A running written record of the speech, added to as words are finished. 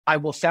I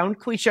will sound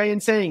cliche in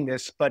saying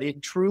this, but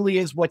it truly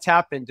is what's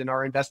happened, and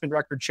our investment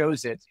record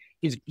shows it,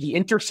 is the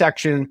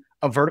intersection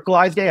of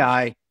verticalized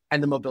AI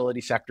and the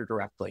mobility sector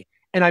directly.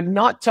 And I'm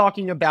not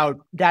talking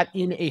about that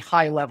in a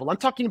high level. I'm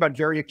talking about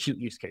very acute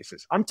use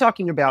cases. I'm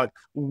talking about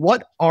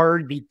what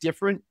are the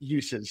different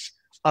uses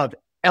of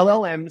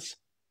LLMs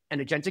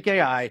and agentic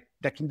AI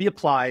that can be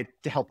applied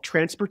to help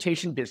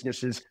transportation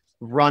businesses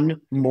run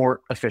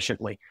more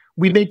efficiently.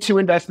 We've made two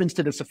investments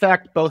to this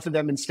effect, both of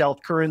them in stealth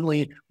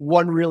currently,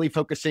 one really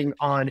focusing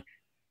on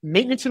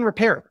maintenance and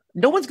repair.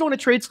 No one's going to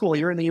trade school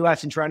here in the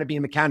US and trying to be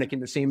a mechanic in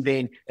the same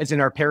vein as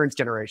in our parents'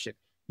 generation.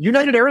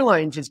 United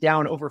Airlines is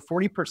down over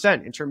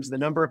 40% in terms of the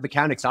number of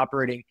mechanics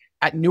operating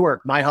at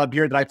Newark, my hub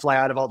here that I fly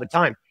out of all the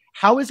time.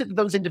 How is it that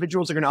those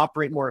individuals are going to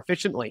operate more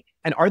efficiently?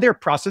 And are there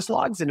process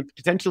logs and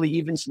potentially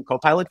even some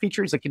Copilot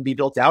features that can be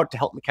built out to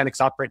help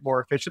mechanics operate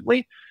more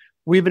efficiently?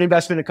 We have an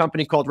investment in a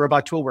company called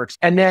Robot Toolworks.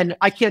 And then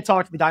I can't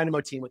talk to the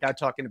Dynamo team without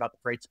talking about the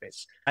freight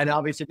space. And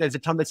obviously, there's a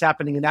ton that's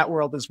happening in that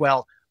world as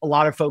well. A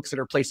lot of folks that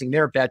are placing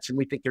their bets, and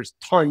we think there's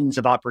tons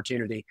of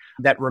opportunity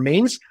that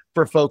remains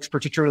for folks,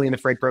 particularly in the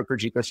freight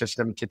brokerage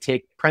ecosystem, to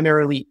take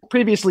primarily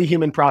previously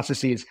human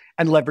processes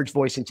and leverage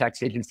voice and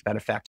text agents to that effect.